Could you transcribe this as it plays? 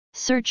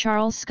Sir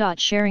Charles Scott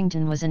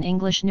Sherrington was an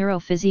English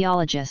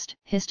neurophysiologist,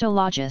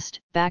 histologist,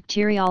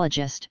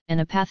 bacteriologist,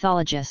 and a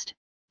pathologist,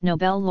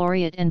 Nobel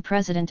laureate and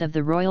President of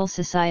the Royal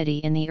Society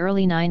in the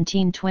early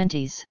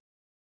 1920s.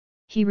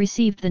 He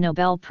received the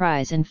Nobel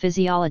Prize in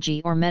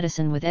Physiology or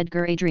Medicine with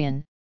Edgar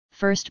Adrian,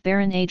 first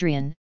Baron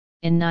Adrian,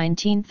 in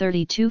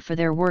 1932 for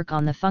their work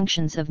on the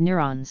functions of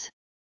neurons.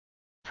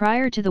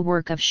 Prior to the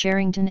work of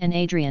Sherrington and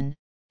Adrian,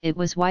 it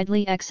was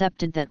widely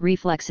accepted that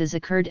reflexes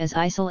occurred as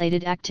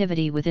isolated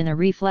activity within a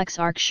reflex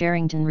arc.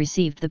 Sherrington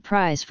received the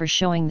prize for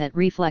showing that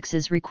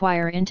reflexes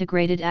require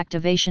integrated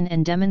activation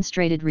and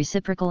demonstrated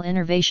reciprocal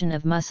innervation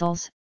of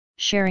muscles,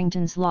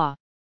 Sherrington's law.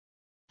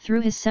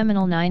 Through his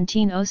seminal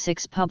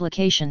 1906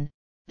 publication,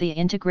 The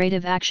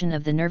Integrative Action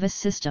of the Nervous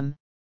System,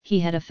 he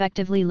had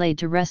effectively laid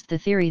to rest the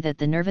theory that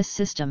the nervous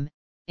system,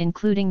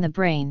 including the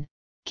brain,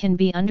 can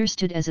be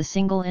understood as a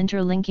single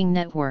interlinking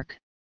network.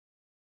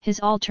 His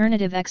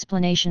alternative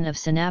explanation of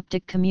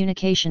synaptic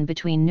communication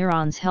between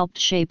neurons helped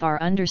shape our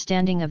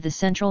understanding of the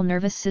central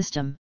nervous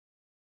system.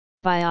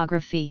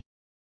 Biography.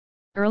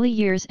 Early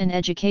years and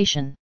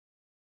education.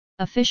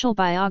 Official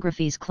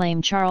biographies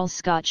claim Charles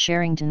Scott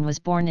Sherrington was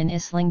born in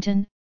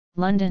Islington,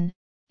 London,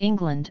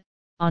 England,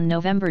 on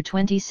November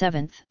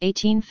 27,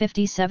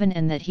 1857,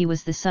 and that he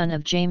was the son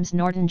of James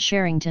Norton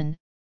Sherrington,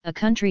 a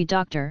country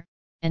doctor,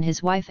 and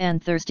his wife Anne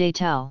Thursday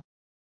Tell.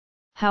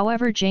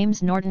 However,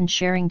 James Norton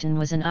Sherrington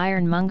was an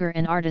ironmonger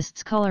and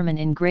artist's colourman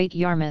in Great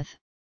Yarmouth,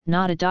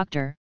 not a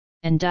doctor,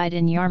 and died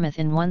in Yarmouth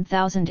in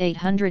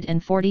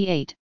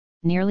 1848,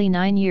 nearly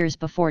 9 years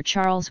before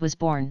Charles was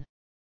born.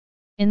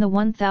 In the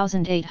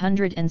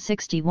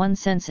 1861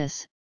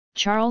 census,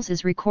 Charles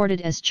is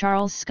recorded as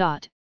Charles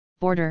Scott,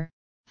 Border,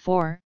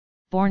 4,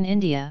 born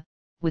India,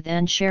 with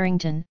Anne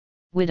Sherrington,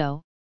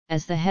 widow,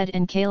 as the head,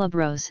 and Caleb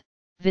Rose,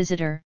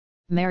 visitor,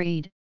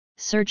 married,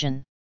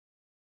 surgeon.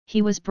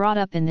 He was brought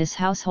up in this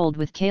household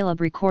with Caleb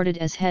recorded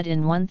as head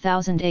in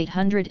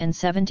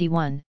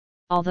 1871,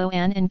 although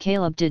Anne and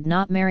Caleb did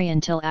not marry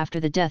until after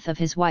the death of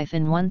his wife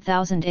in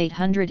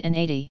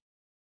 1880.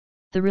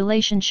 The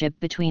relationship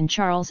between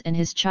Charles and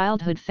his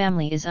childhood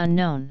family is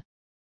unknown.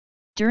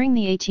 During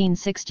the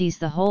 1860s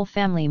the whole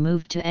family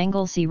moved to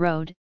Anglesey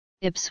Road,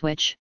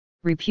 Ipswich,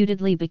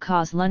 reputedly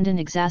because London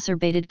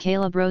exacerbated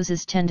Caleb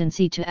Rose's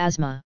tendency to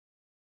asthma.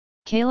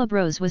 Caleb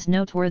Rose was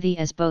noteworthy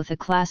as both a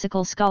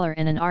classical scholar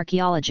and an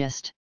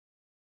archaeologist.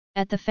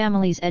 At the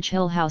family's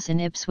Edgehill house in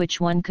Ipswich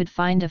one could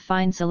find a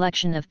fine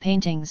selection of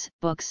paintings,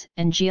 books,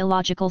 and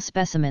geological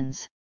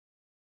specimens.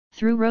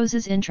 Through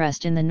Rose's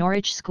interest in the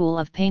Norwich School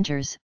of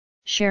Painters,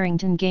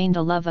 Sherrington gained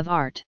a love of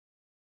art.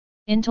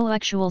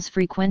 Intellectuals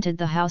frequented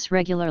the house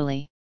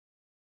regularly.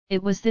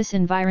 It was this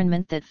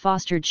environment that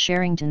fostered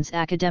Sherrington's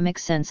academic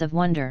sense of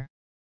wonder.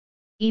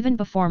 Even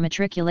before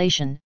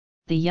matriculation,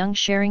 the young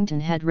Sherrington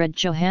had read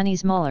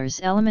Johannes Müller's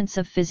Elements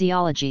of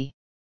Physiology.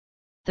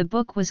 The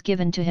book was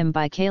given to him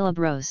by Caleb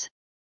Rose.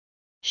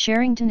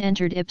 Sherrington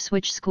entered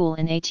Ipswich School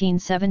in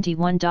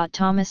 1871.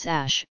 Thomas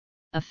Ashe,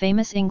 a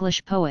famous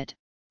English poet,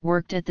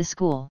 worked at the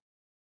school.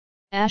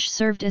 Ashe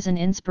served as an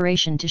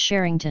inspiration to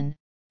Sherrington,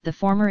 the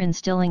former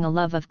instilling a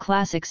love of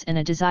classics and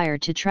a desire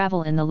to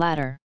travel in the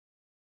latter.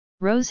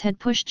 Rose had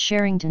pushed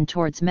Sherrington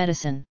towards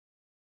medicine.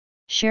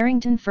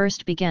 Sherrington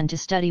first began to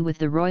study with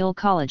the Royal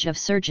College of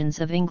Surgeons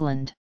of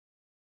England.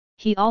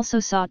 He also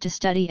sought to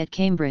study at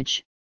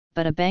Cambridge,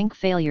 but a bank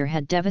failure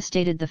had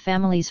devastated the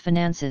family's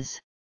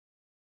finances.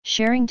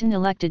 Sherrington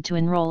elected to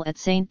enroll at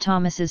St.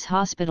 Thomas's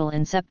Hospital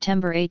in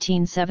September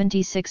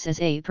 1876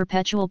 as a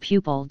perpetual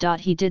pupil.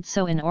 He did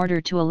so in order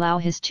to allow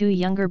his two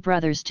younger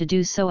brothers to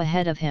do so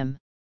ahead of him.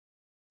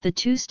 The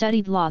two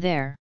studied law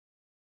there.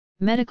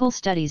 Medical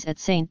studies at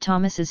St.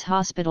 Thomas's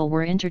Hospital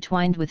were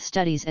intertwined with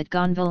studies at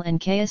Gonville and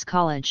Caius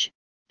College,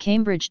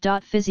 Cambridge.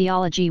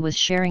 Physiology was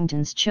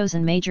Sherrington's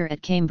chosen major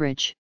at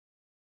Cambridge.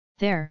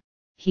 There,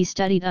 he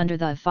studied under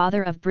the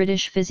father of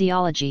British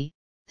physiology,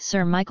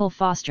 Sir Michael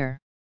Foster.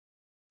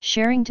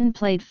 Sherrington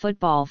played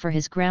football for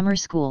his grammar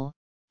school,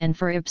 and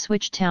for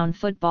Ipswich Town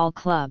Football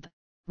Club.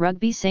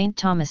 Rugby. St.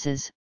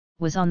 Thomas's,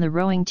 was on the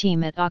rowing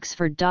team at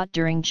Oxford.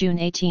 During June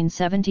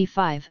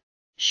 1875,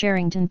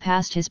 Sherrington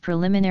passed his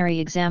preliminary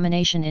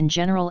examination in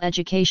general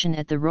education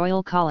at the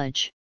Royal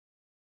College.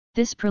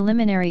 This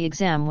preliminary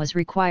exam was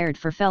required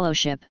for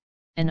fellowship,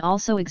 and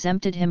also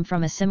exempted him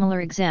from a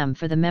similar exam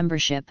for the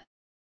membership.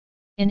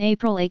 In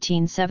April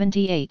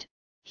 1878,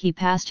 he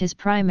passed his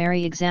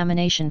primary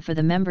examination for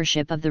the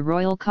membership of the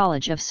Royal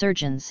College of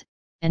Surgeons,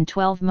 and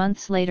 12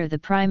 months later the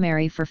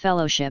primary for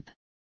fellowship.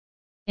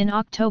 In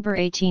October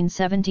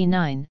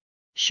 1879,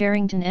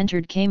 Sherrington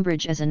entered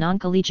Cambridge as a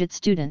non-collegiate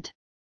student.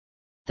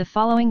 The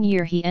following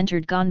year he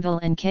entered Gonville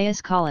and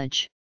Caius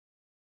College.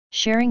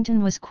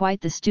 Sherrington was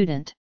quite the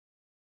student.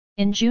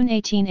 In June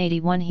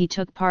 1881 he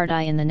took part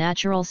in the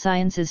Natural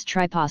Sciences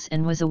Tripos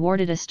and was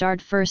awarded a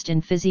starred first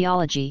in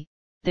physiology.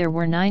 There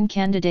were 9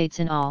 candidates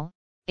in all,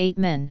 8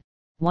 men,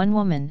 1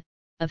 woman,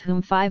 of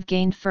whom 5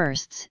 gained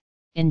firsts.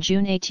 In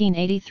June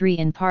 1883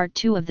 in Part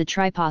 2 of the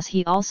Tripos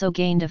he also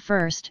gained a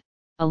first,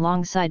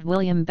 alongside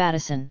William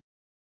Bateson.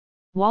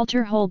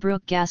 Walter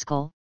Holbrook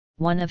Gaskell,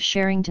 one of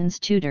Sherrington's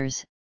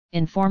tutors,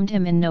 informed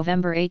him in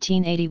November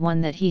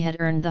 1881 that he had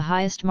earned the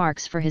highest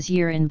marks for his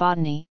year in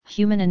botany,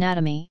 human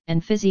anatomy,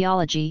 and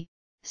physiology,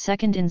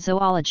 second in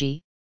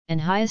zoology, and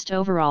highest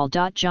overall.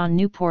 John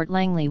Newport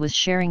Langley was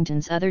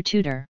Sherrington's other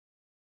tutor.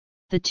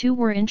 The two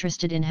were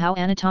interested in how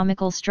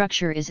anatomical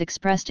structure is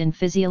expressed in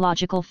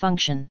physiological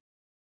function.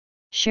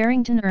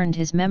 Sherrington earned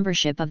his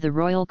membership of the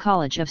Royal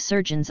College of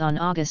Surgeons on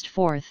August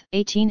 4,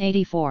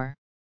 1884.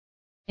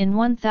 In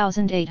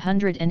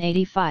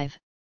 1885,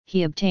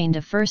 he obtained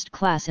a first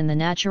class in the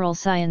natural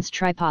science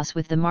tripos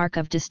with the mark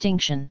of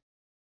distinction.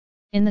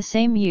 In the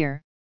same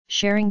year,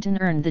 Sherrington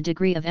earned the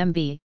degree of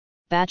M.B.,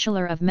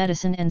 Bachelor of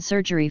Medicine and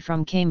Surgery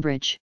from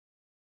Cambridge.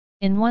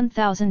 In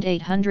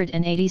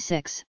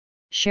 1886,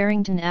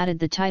 Sherrington added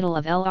the title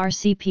of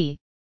LRCP,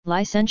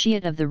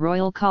 Licentiate of the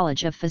Royal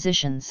College of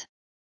Physicians.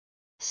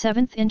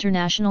 7th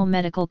International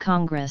Medical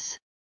Congress.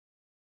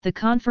 The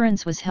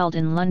conference was held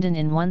in London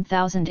in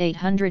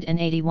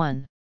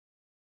 1881.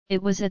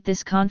 It was at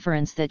this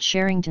conference that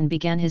Sherrington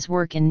began his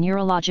work in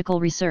neurological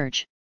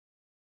research.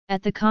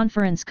 At the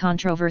conference,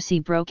 controversy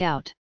broke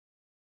out.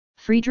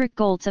 Friedrich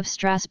Goltz of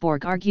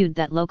Strasbourg argued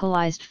that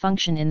localized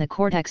function in the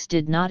cortex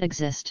did not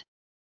exist.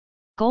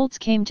 Goltz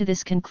came to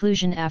this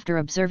conclusion after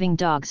observing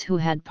dogs who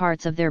had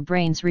parts of their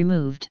brains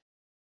removed.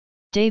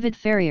 David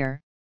Ferrier,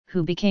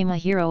 who became a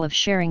hero of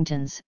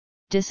Sherrington's,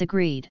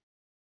 disagreed.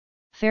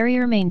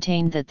 Ferrier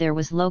maintained that there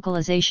was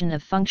localization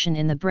of function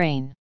in the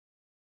brain.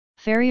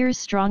 Ferrier's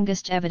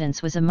strongest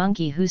evidence was a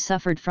monkey who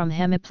suffered from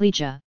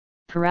hemiplegia,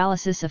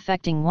 paralysis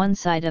affecting one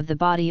side of the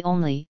body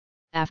only,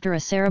 after a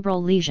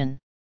cerebral lesion.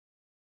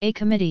 A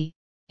committee,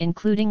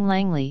 including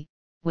Langley,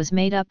 was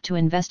made up to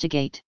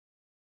investigate.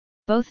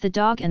 Both the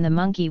dog and the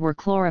monkey were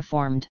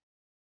chloroformed.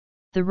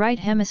 The right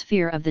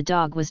hemisphere of the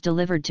dog was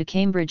delivered to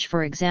Cambridge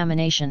for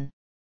examination.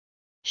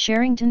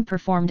 Sherrington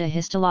performed a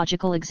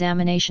histological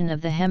examination of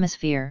the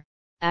hemisphere,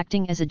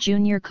 acting as a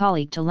junior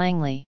colleague to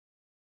Langley.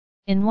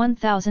 In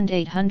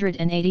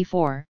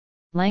 1884,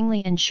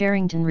 Langley and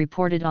Sherrington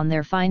reported on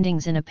their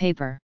findings in a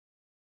paper.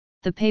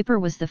 The paper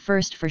was the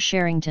first for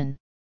Sherrington.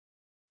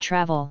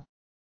 Travel.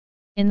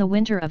 In the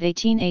winter of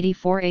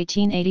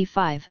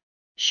 1884-1885,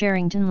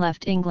 Sherrington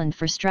left England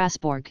for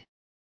Strasbourg.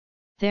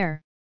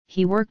 There,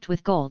 he worked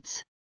with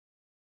Goltz.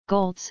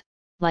 Goltz,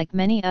 like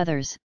many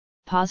others,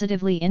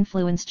 positively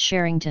influenced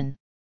Sherrington.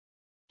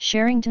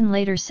 Sherrington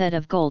later said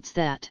of Goltz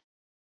that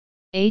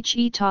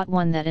he taught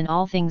one that in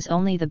all things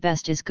only the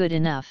best is good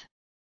enough.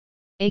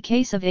 A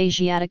case of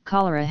Asiatic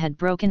cholera had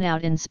broken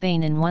out in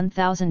Spain in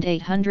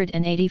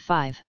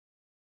 1885.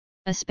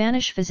 A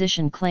Spanish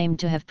physician claimed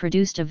to have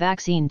produced a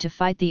vaccine to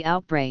fight the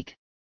outbreak.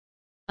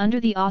 Under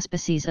the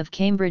auspices of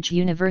Cambridge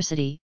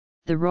University,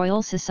 the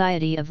Royal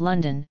Society of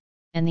London,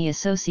 and the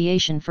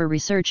Association for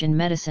Research in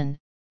Medicine,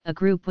 a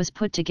group was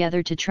put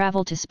together to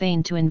travel to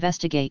Spain to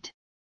investigate.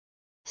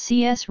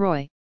 C.S.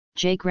 Roy,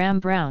 J.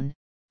 Graham Brown,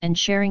 and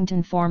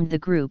Sherrington formed the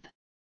group.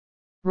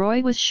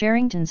 Roy was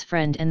Sherrington's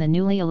friend and the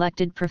newly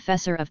elected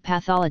professor of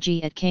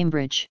pathology at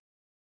Cambridge.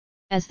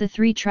 As the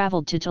three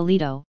travelled to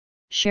Toledo,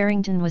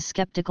 Sherrington was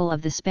skeptical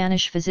of the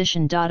Spanish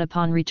physician.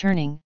 Upon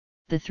returning,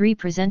 the three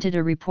presented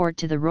a report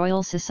to the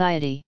Royal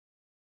Society.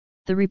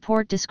 The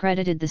report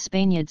discredited the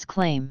Spaniard's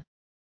claim.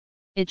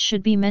 It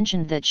should be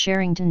mentioned that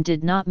Sherrington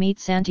did not meet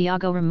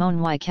Santiago Ramón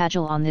y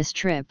Cajal on this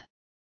trip.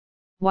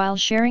 While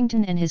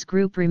Sherrington and his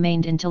group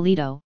remained in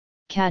Toledo,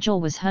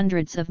 Cajal was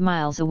hundreds of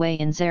miles away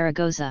in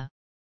Zaragoza.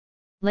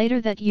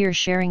 Later that year,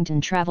 Sherrington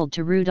travelled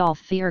to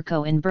Rudolf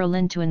Virchow in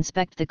Berlin to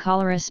inspect the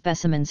cholera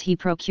specimens he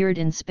procured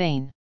in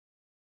Spain.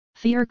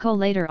 Virchow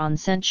later on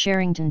sent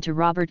Sherrington to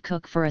Robert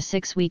Cook for a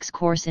 6-week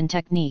course in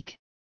technique.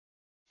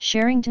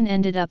 Sherrington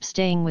ended up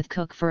staying with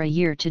Cook for a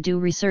year to do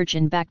research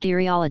in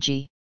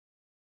bacteriology.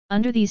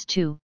 Under these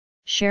two,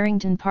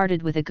 Sherrington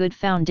parted with a good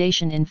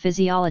foundation in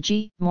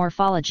physiology,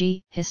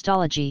 morphology,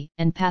 histology,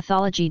 and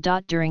pathology.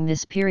 During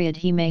this period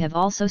he may have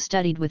also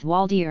studied with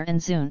Waldier and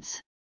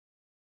Zuntz.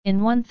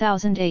 In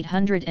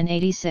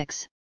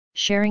 1886,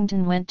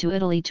 Sherrington went to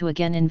Italy to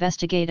again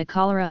investigate a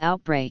cholera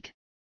outbreak.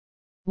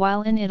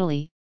 While in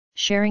Italy,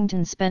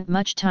 Sherrington spent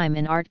much time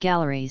in art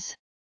galleries.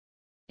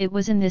 It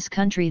was in this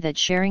country that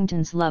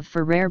Sherrington's love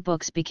for rare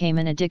books became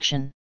an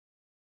addiction.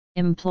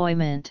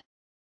 Employment.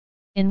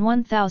 In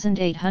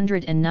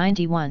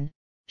 1891,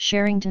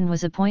 Sherrington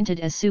was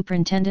appointed as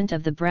superintendent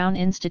of the Brown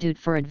Institute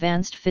for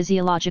Advanced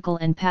Physiological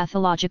and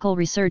Pathological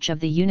Research of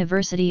the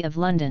University of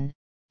London,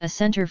 a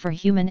centre for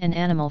human and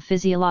animal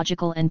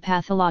physiological and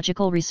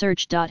pathological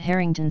research.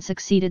 Sherrington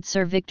succeeded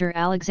Sir Victor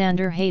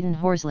Alexander Hayden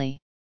Horsley.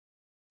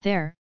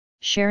 There,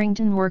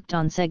 Sherrington worked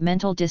on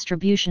segmental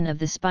distribution of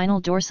the spinal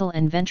dorsal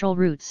and ventral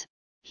roots,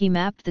 he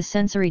mapped the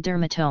sensory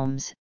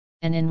dermatomes,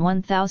 and in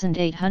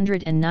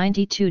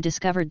 1892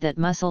 discovered that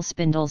muscle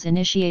spindles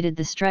initiated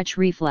the stretch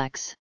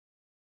reflex.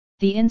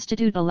 The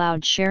institute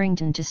allowed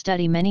Sherrington to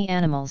study many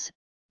animals,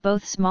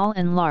 both small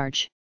and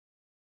large.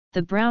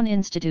 The Brown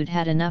Institute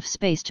had enough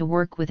space to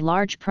work with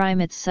large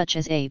primates such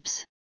as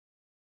apes.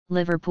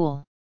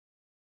 Liverpool.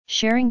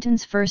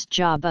 Sherrington's first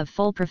job of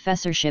full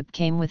professorship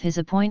came with his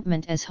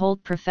appointment as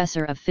Holt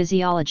Professor of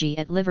Physiology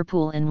at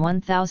Liverpool in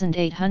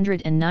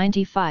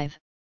 1895,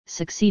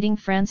 succeeding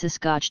Francis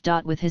Gotch.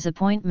 With his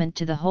appointment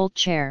to the Holt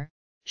Chair,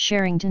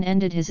 Sherrington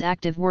ended his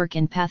active work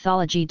in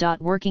pathology.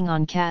 Working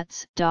on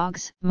cats,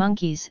 dogs,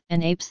 monkeys,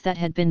 and apes that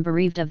had been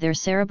bereaved of their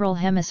cerebral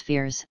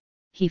hemispheres,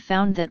 he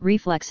found that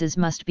reflexes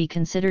must be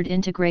considered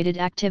integrated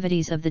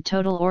activities of the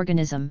total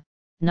organism,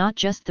 not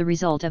just the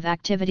result of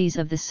activities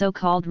of the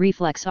so-called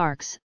reflex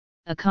arcs,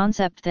 a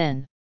concept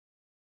then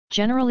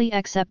generally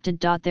accepted.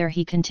 There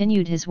he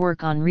continued his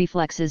work on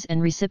reflexes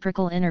and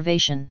reciprocal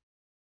innervation.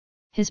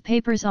 His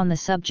papers on the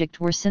subject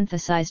were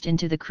synthesized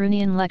into the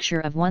Croonian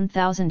lecture of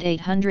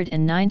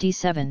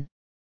 1897.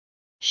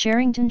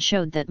 Sherrington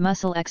showed that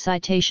muscle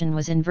excitation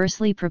was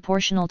inversely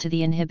proportional to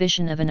the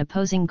inhibition of an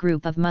opposing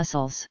group of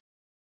muscles.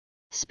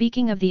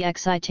 Speaking of the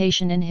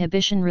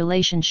excitation-inhibition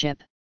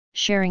relationship,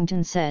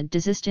 Sherrington said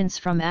desistance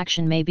from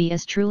action may be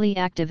as truly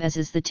active as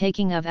is the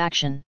taking of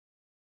action.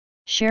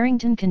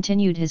 Sherrington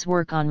continued his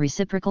work on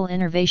reciprocal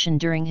innervation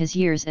during his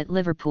years at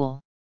Liverpool.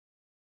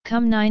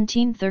 Come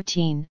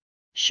 1913,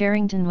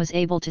 Sherrington was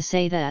able to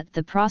say that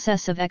the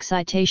process of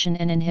excitation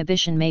and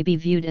inhibition may be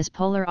viewed as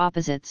polar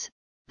opposites,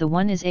 the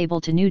one is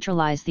able to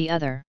neutralize the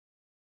other.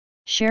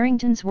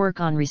 Sherrington's work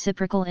on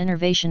reciprocal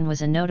innervation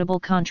was a notable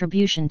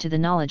contribution to the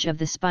knowledge of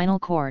the spinal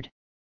cord.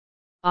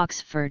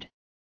 Oxford.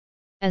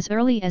 As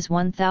early as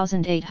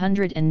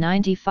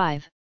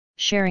 1895,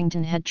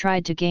 Sherrington had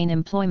tried to gain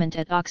employment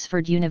at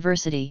Oxford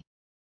University.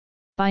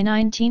 By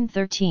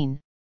 1913,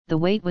 the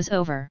wait was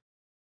over.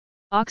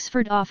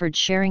 Oxford offered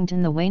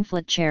Sherrington the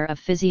Waynflete Chair of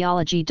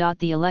Physiology.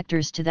 The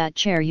electors to that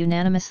chair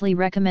unanimously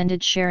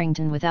recommended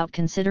Sherrington without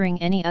considering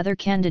any other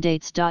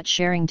candidates.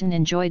 Sherrington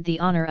enjoyed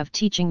the honour of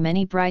teaching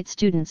many bright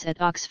students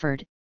at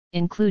Oxford,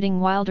 including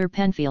Wilder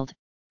Penfield,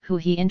 who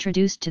he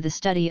introduced to the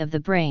study of the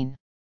brain.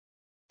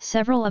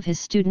 Several of his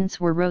students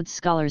were Rhodes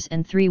Scholars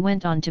and 3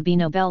 went on to be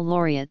Nobel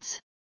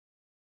laureates.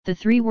 The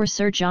 3 were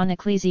Sir John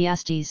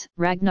Ecclesiastes,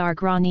 Ragnar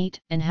Granit,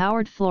 and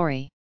Howard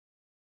Florey.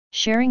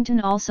 Sherrington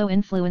also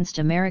influenced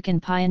American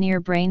pioneer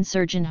brain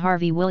surgeon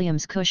Harvey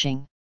Williams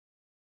Cushing.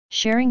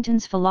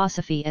 Sherrington's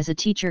philosophy as a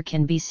teacher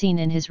can be seen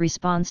in his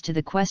response to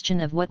the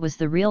question of what was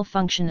the real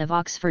function of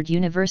Oxford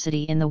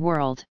University in the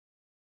world.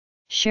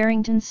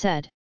 Sherrington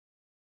said,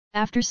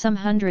 "After some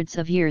hundreds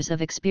of years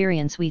of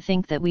experience we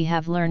think that we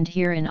have learned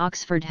here in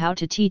Oxford how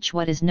to teach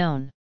what is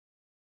known.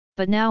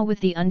 But now with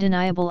the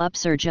undeniable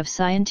upsurge of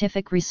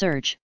scientific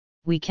research,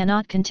 we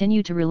cannot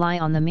continue to rely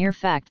on the mere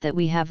fact that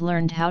we have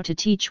learned how to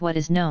teach what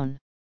is known.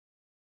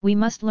 We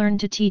must learn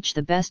to teach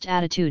the best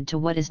attitude to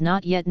what is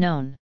not yet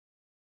known.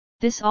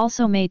 This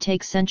also may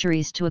take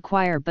centuries to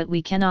acquire, but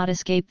we cannot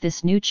escape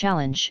this new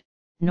challenge,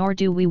 nor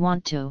do we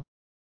want to."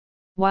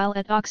 While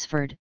at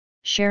Oxford,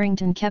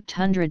 Sherrington kept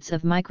hundreds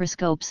of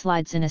microscope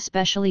slides in a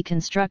specially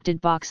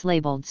constructed box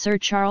labelled Sir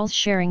Charles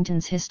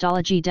Sherrington's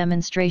Histology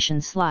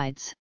Demonstration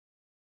Slides.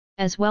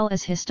 As well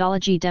as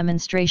histology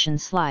demonstration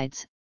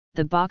slides,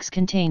 the box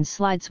contains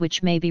slides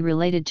which may be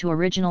related to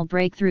original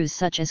breakthroughs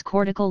such as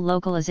cortical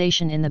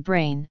localization in the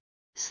brain,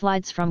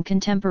 slides from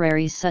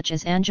contemporaries such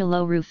as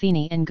Angelo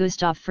Ruffini and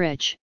Gustav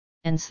Fritsch,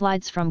 and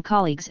slides from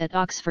colleagues at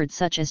Oxford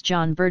such as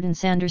John Burton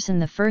Sanderson,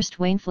 the first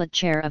Waynflete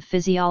Chair of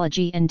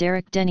Physiology, and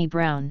Derek Denny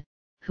Brown,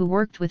 who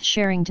worked with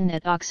Sherrington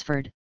at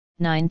Oxford,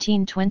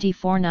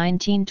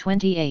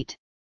 1924–1928.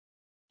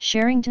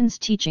 Sherrington's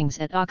teachings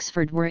at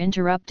Oxford were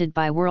interrupted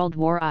by World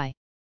War I.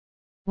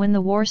 When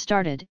the war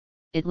started,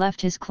 it left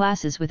his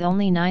classes with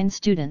only 9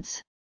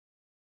 students.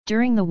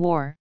 During the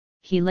war,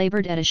 he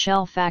labored at a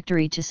shell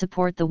factory to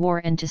support the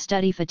war and to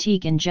study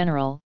fatigue in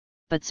general,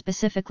 but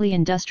specifically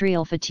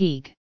industrial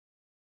fatigue.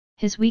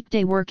 His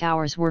weekday work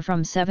hours were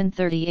from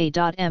 7:30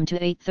 a.m. to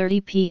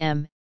 8:30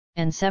 p.m.,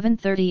 and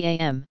 7:30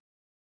 a.m.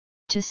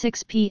 to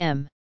 6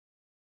 p.m.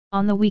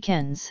 on the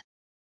weekends.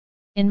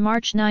 In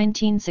March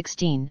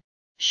 1916,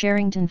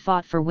 Sherrington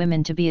fought for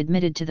women to be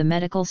admitted to the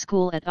medical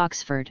school at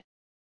Oxford.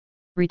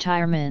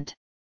 Retirement.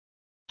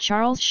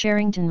 Charles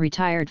Sherrington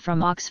retired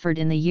from Oxford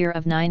in the year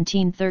of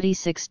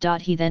 1936.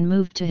 He then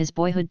moved to his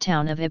boyhood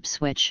town of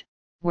Ipswich,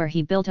 where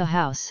he built a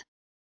house.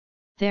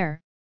 There,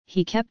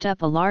 he kept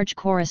up a large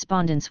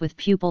correspondence with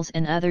pupils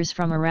and others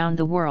from around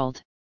the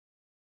world.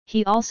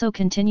 He also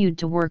continued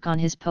to work on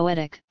his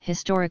poetic,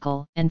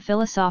 historical, and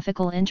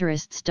philosophical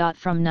interests.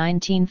 From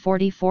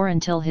 1944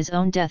 until his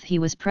own death he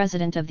was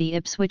president of the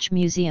Ipswich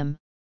Museum,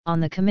 on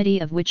the committee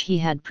of which he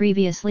had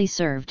previously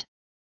served.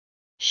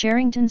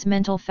 Sherrington's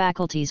mental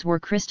faculties were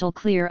crystal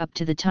clear up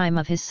to the time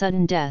of his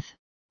sudden death,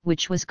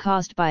 which was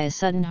caused by a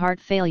sudden heart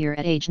failure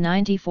at age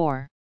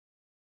 94.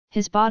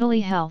 His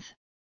bodily health,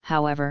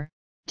 however,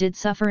 did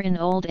suffer in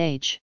old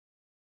age.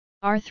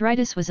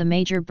 Arthritis was a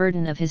major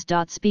burden of his.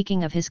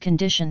 Speaking of his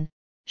condition,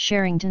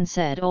 Sherrington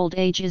said, "Old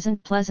age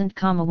isn't pleasant,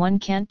 one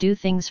can't do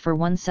things for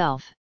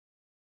oneself."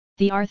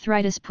 The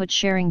arthritis put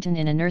Sherrington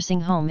in a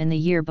nursing home in the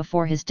year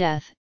before his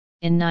death,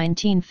 in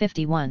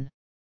 1951.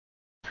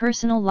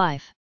 Personal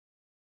life.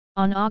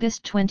 On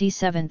August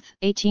 27,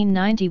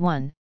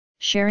 1891,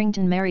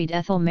 Sherrington married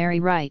Ethel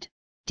Mary Wright,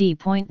 d.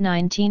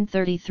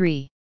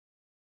 1933.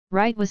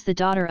 Wright was the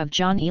daughter of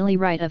John Ely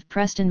Wright of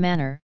Preston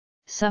Manor,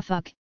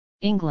 Suffolk,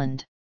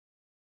 England.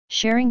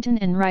 Sherrington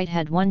and Wright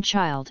had one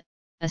child,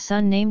 a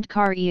son named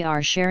Car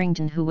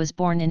Sherrington, who was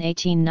born in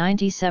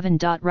 1897.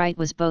 Wright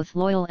was both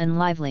loyal and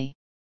lively.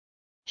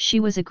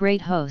 She was a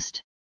great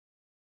host.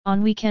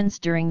 On weekends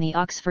during the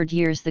Oxford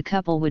years, the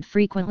couple would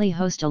frequently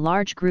host a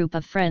large group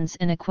of friends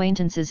and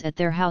acquaintances at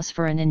their house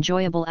for an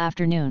enjoyable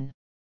afternoon.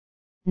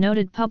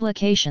 Noted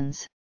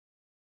publications: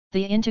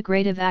 The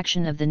Integrative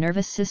Action of the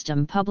Nervous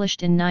System,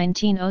 published in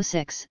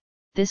 1906,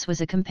 this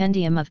was a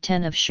compendium of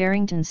 10 of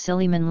Sherrington's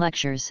Silliman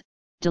lectures,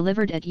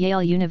 delivered at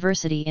Yale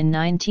University in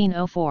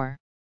 1904.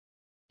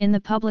 In the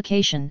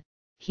publication,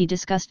 he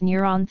discussed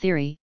neuron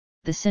theory,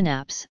 the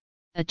synapse,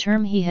 a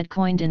term he had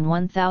coined in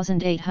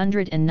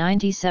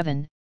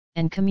 1897,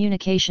 and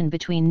communication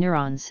between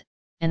neurons,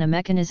 and a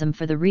mechanism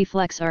for the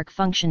reflex arc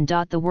function.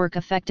 The work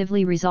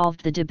effectively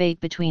resolved the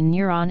debate between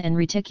neuron and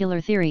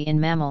reticular theory in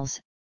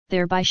mammals,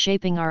 thereby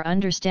shaping our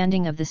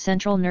understanding of the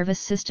central nervous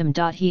system.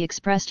 He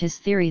expressed his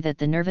theory that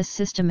the nervous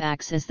system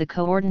acts as the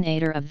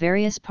coordinator of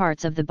various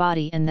parts of the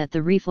body, and that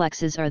the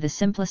reflexes are the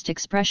simplest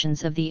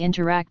expressions of the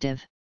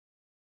interactive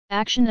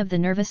action of the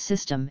nervous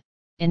system,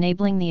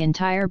 enabling the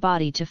entire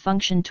body to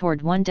function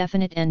toward one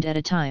definite end at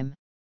a time.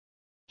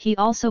 He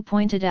also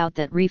pointed out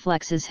that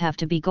reflexes have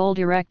to be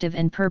goal-directive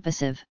and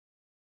purposive.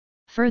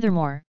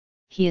 Furthermore,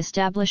 he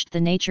established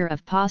the nature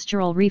of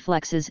postural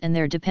reflexes and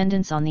their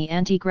dependence on the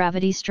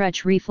anti-gravity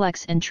stretch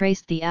reflex, and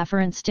traced the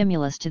afferent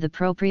stimulus to the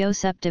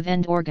proprioceptive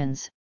end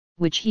organs,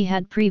 which he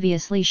had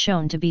previously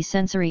shown to be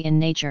sensory in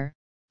nature.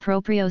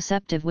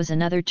 Proprioceptive was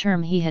another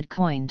term he had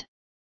coined.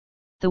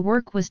 The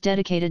work was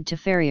dedicated to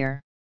Ferrier,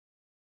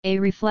 a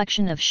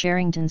reflection of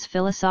Sherrington's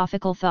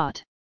philosophical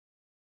thought.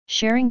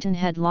 Sherrington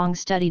had long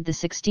studied the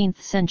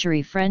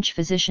 16th-century French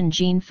physician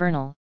Jean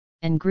Fernel,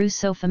 and grew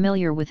so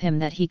familiar with him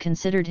that he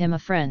considered him a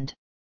friend.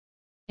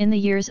 In the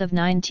years of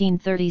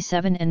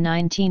 1937 and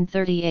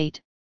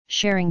 1938,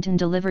 Sherrington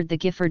delivered the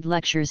Gifford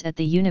Lectures at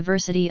the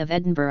University of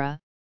Edinburgh.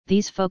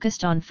 These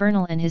focused on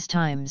Fernel and his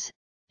times,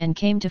 and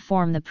came to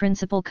form the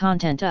principal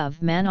content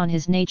of Man on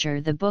His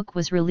Nature. The book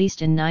was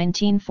released in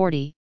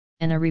 1940,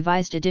 and a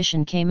revised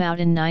edition came out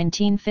in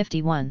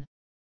 1951.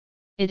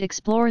 It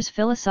explores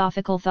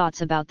philosophical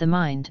thoughts about the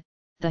mind,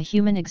 the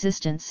human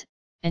existence,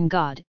 and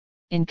God,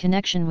 in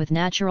connection with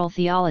natural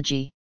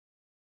theology.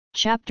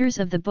 Chapters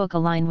of the book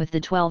align with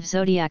the 12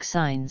 zodiac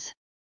signs.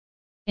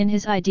 In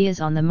his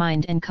Ideas on the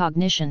Mind and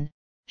Cognition,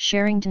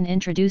 Sherrington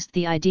introduced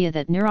the idea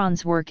that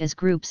neurons work as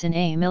groups in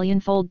a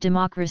millionfold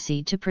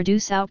democracy to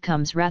produce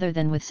outcomes rather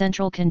than with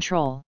central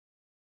control.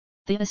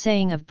 The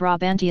Assaying of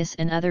Brabantius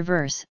and Other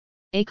Verse,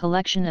 a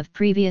collection of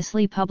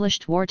previously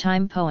published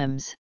wartime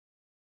poems.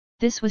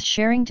 This was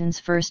Sherrington's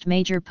first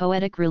major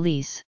poetic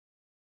release.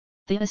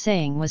 The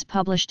Assaying was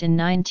published in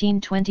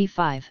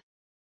 1925.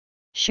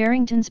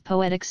 Sherrington's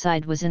poetic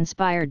side was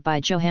inspired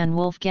by Johann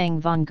Wolfgang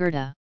von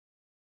Goethe.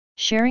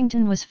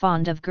 Sherrington was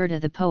fond of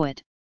Goethe the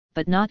poet,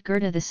 but not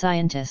Goethe the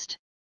scientist.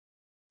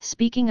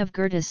 Speaking of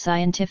Goethe's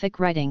scientific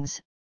writings,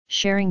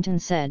 Sherrington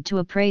said to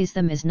appraise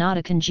them is not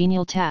a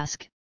congenial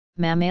task.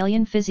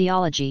 Mammalian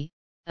Physiology,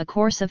 a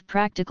course of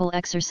practical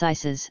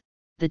exercises.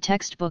 The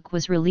textbook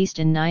was released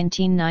in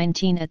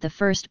 1919 at the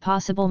first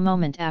possible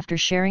moment after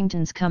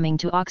Sherrington's coming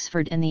to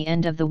Oxford and the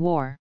end of the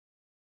war.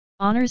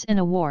 Honours and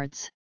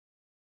Awards.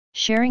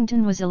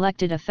 Sherrington was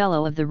elected a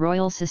Fellow of the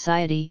Royal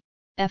Society,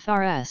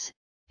 FRS,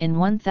 in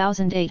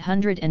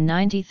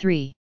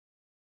 1893.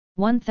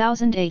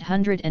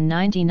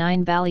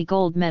 1899 Bally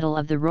Gold Medal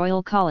of the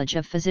Royal College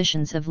of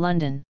Physicians of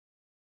London.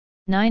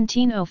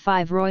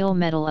 1905 Royal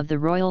Medal of the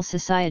Royal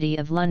Society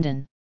of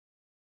London.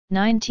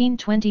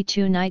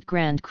 1922 Knight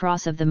Grand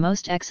Cross of the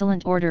Most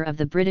Excellent Order of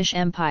the British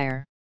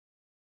Empire.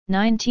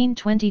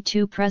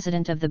 1922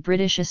 President of the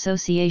British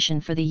Association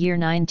for the year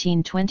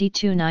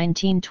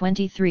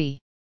 1922-1923.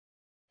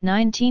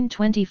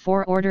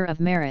 1924 Order of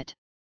Merit.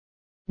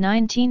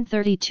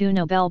 1932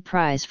 Nobel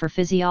Prize for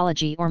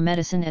Physiology or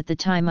Medicine. At the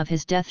time of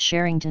his death,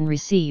 Sherrington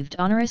received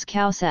honoris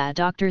causa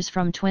doctors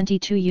from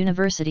 22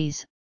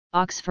 universities: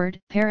 Oxford,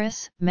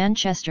 Paris,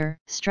 Manchester,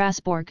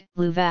 Strasbourg,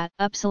 Louvain,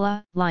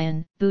 Uppsala,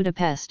 Lyon,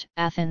 Budapest,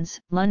 Athens,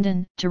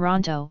 London,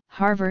 Toronto,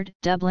 Harvard,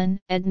 Dublin,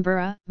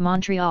 Edinburgh,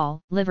 Montreal,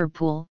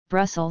 Liverpool,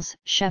 Brussels,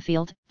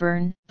 Sheffield,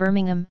 Bern,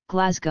 Birmingham,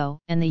 Glasgow,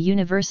 and the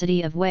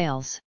University of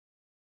Wales.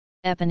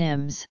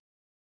 Eponyms: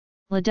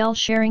 Liddell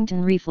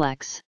Sherrington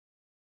reflex.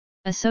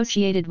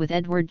 Associated with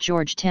Edward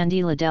George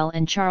Tandy Liddell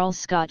and Charles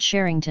Scott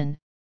Sherrington,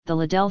 the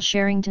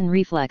Liddell-Sherrington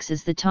reflex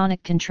is the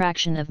tonic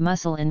contraction of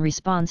muscle in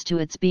response to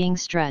its being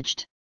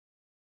stretched.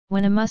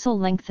 When a muscle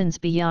lengthens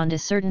beyond a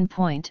certain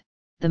point,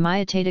 the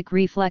myotatic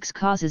reflex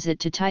causes it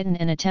to tighten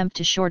and attempt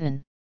to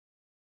shorten.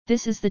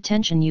 This is the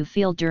tension you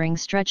feel during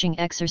stretching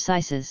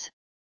exercises.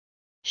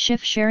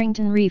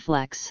 Schiff-Sherrington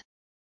reflex.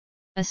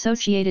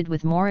 Associated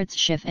with Moritz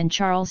Schiff and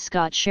Charles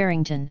Scott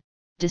Sherrington,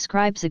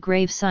 describes a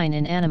grave sign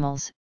in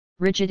animals: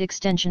 rigid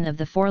extension of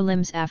the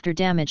forelimbs after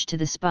damage to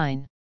the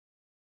spine.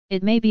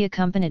 It may be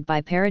accompanied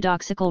by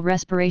paradoxical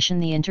respiration.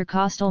 The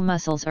intercostal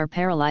muscles are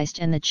paralyzed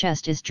and the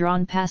chest is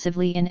drawn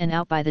passively in and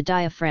out by the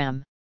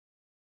diaphragm.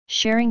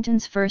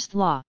 Sherrington's first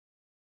law.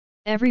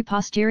 Every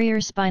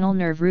posterior spinal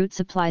nerve root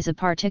supplies a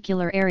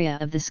particular area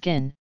of the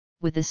skin,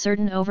 with a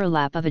certain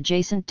overlap of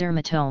adjacent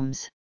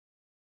dermatomes.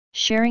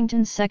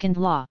 Sherrington's second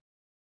law.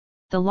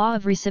 The law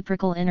of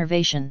reciprocal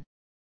innervation.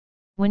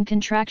 When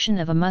contraction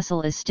of a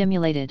muscle is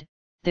stimulated,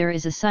 there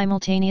is a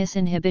simultaneous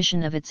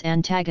inhibition of its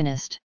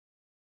antagonist.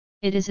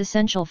 It is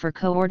essential for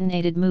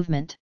coordinated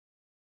movement.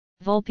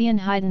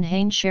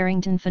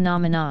 Vulpian-Heidenhain-Sherrington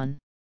phenomenon.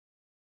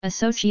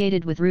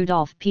 Associated with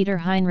Rudolf Peter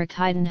Heinrich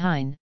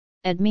Heidenhain,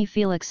 Edme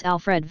Felix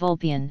Alfred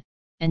Vulpian,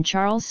 and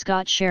Charles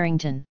Scott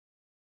Sherrington.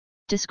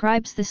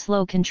 Describes the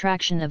slow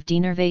contraction of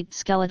denervate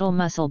skeletal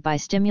muscle by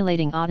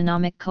stimulating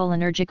autonomic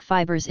cholinergic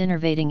fibers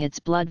innervating its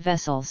blood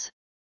vessels.